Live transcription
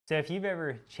So if you've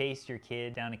ever chased your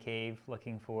kid down a cave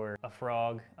looking for a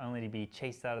frog only to be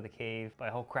chased out of the cave by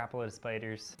a whole crapload of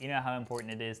spiders, you know how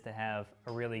important it is to have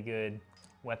a really good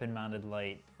weapon-mounted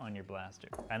light on your blaster.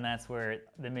 And that's where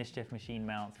the Mischief Machine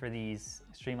mounts for these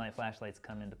Streamlight flashlights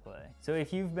come into play. So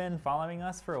if you've been following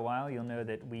us for a while, you'll know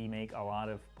that we make a lot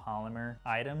of polymer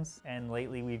items, and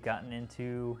lately we've gotten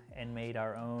into and made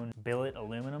our own billet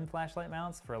aluminum flashlight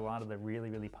mounts for a lot of the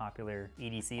really popular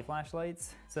EDC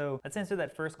flashlights. So let's answer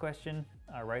that first question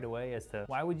right away as to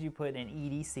why would you put an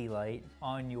EDC light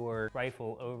on your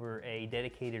rifle over a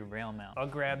dedicated rail mount? I'll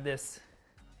grab this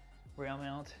rail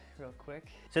mount real quick.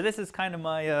 So this is kind of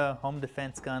my home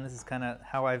defense gun. This is kind of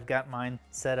how I've got mine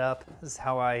set up. This is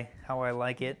how I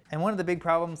like it. And one of the big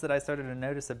problems that I started to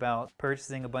notice about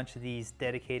purchasing a bunch of these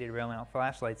dedicated rail mount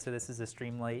flashlights, so this is a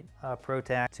Streamlight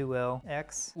ProTac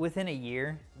 2LX. Within a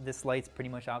year, this light's pretty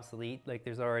much obsolete. Like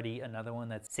there's already another one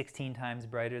that's 16 times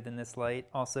brighter than this light.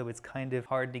 Also, it's kind of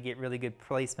hard to get really good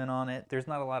placement on it. There's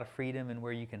not a lot of freedom in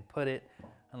where you can put it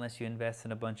unless you invest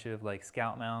in a bunch of like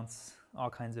scout mounts, all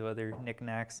kinds of other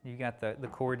knickknacks. You got the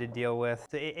cord to deal with.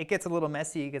 So it gets a little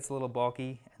messy, it gets a little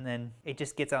bulky, and then it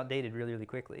just gets outdated really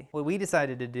quickly. What we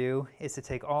decided to do is to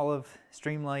take all of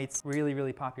Streamlight's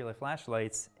really popular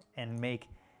flashlights and make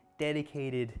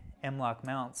dedicated MLOK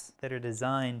mounts that are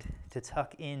designed to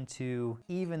tuck into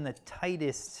even the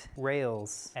tightest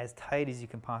rails as tight as you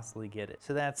can possibly get it.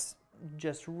 So that's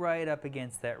just right up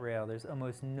against that rail. There's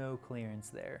almost no clearance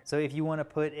there. So if you want to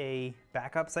put a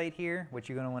backup sight here, what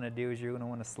you're going to want to do is you're going to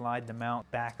want to slide the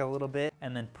mount back a little bit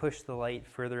and then push the light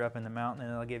further up in the mount, and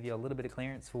it'll give you a little bit of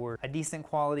clearance for a decent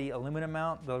quality aluminum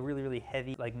mount. The really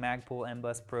heavy like Magpul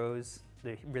M-Bus Pros,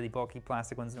 the really bulky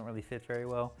plastic ones don't really fit very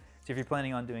well. So if you're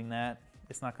planning on doing that,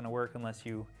 it's not going to work unless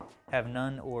you have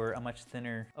none or a much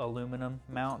thinner aluminum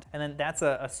mount. And then that's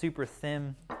a super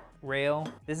thin rail.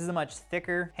 This is a much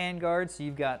thicker handguard, so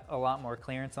you've got a lot more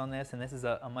clearance on this, and this is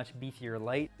a much beefier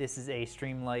light. This is a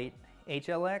Streamlight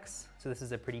HLX, so this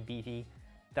is a pretty beefy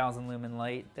 1000 lumen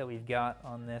light that we've got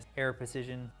on this Air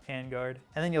Precision handguard.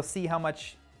 And then you'll see how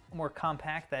much more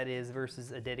compact that is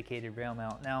versus a dedicated rail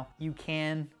mount. Now, you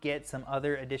can get some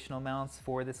other additional mounts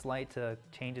for this light to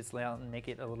change its layout and make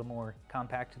it a little more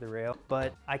compact to the rail,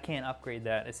 but I can't upgrade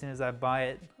that. As soon as I buy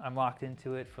it, I'm locked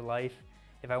into it for life.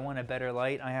 If I want a better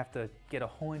light, I have to get a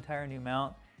whole entire new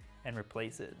mount and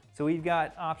replace it. So we've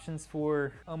got options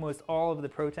for almost all of the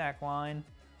ProTac line,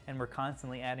 and we're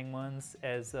constantly adding ones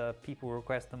as people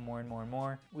request them more and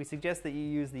more. We suggest that you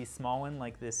use the small one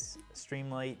like this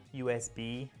Streamlight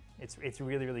USB. It's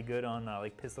really good on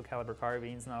like pistol caliber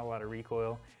carbines, not a lot of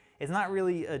recoil. It's not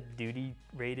really a duty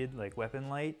rated like weapon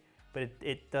light, but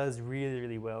it does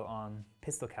really well on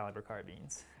pistol caliber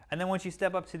carbines. And then once you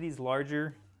step up to these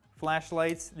larger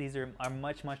flashlights, these are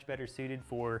much better suited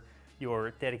for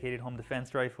your dedicated home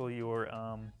defense rifle, your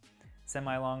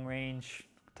semi-long range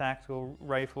tactical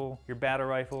rifle, your battle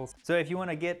rifles. So if you want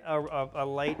to get a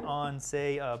light on,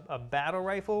 say, a battle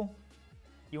rifle,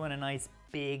 you want a nice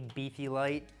big beefy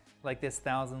light like this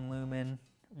 1000 lumen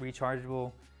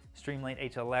rechargeable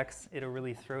Streamlight HLX. It'll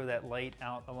really throw that light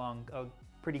out along a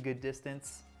pretty good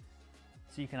distance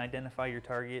so you can identify your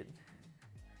target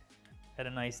at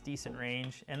a nice decent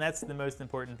range. And that's the most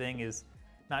important thing, is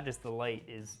not just the light,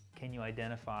 is can you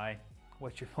identify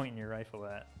what you're pointing your rifle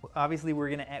at. Obviously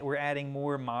we're adding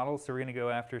more models, so we're gonna go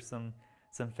after some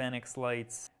Fenix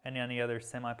lights and any other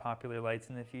semi-popular lights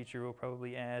in the future we'll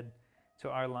probably add to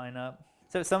our lineup.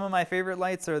 So some of my favorite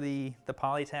lights are the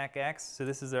Polytac X. So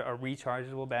this is a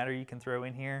rechargeable battery you can throw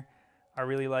in here. I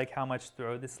really like how much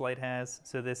throw this light has.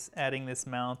 So adding this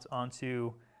mount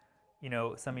onto, you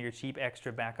know, some of your cheap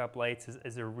extra backup lights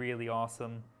is a really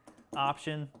awesome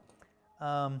option.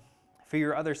 For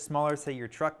your other smaller, say your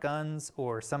truck guns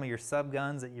or some of your sub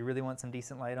guns that you really want some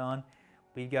decent light on,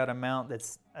 we've got a mount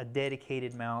that's a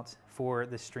dedicated mount for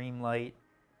the Streamlight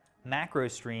Macro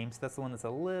Stream. So that's the one that's a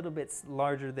little bit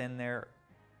larger than their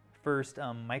first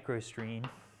Micro Stream.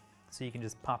 So you can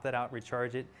just pop that out,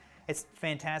 recharge it. It's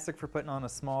fantastic for putting on a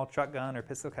small truck gun or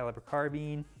pistol caliber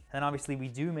carbine. And obviously we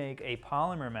do make a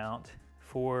polymer mount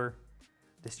for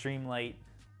the Streamlight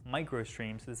Micro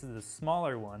Stream. So this is a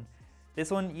smaller one. This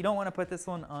one, you don't want to put this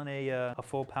one on a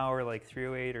full power like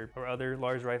 308 or other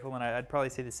large rifle, and I'd probably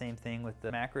say the same thing with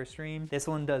the Macro Stream. This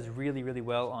one does really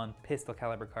well on pistol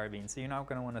caliber carbine, so you're not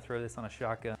going to want to throw this on a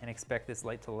shotgun and expect this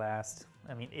light to last.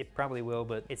 I mean, it probably will,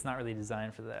 but it's not really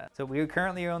designed for that. So we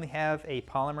currently only have a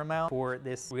polymer mount for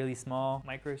this really small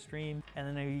Micro Stream,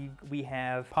 and then we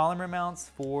have polymer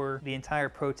mounts for the entire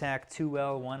ProTac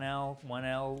 2L, 1L,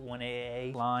 1L,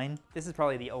 1AA line. This is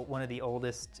probably one of the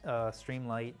oldest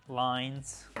Streamlight lines.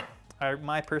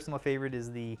 My personal favorite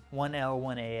is the 1L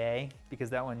 1AA, because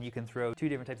that one you can throw 2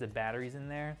 different types of batteries in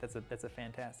there. That's a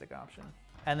fantastic option.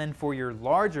 And then for your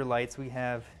larger lights, we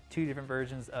have 2 different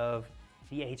versions of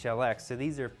the HLX. So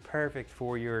these are perfect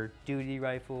for your duty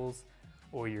rifles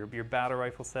or your battle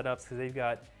rifle setups, because they've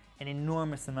got an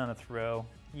enormous amount of throw.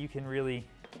 You can really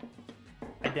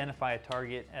identify a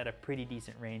target at a pretty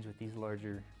decent range with these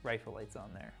larger rifle lights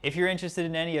on there. If you're interested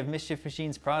in any of Mischief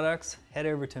Machine's products, head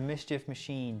over to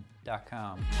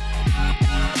mischiefmachine.com.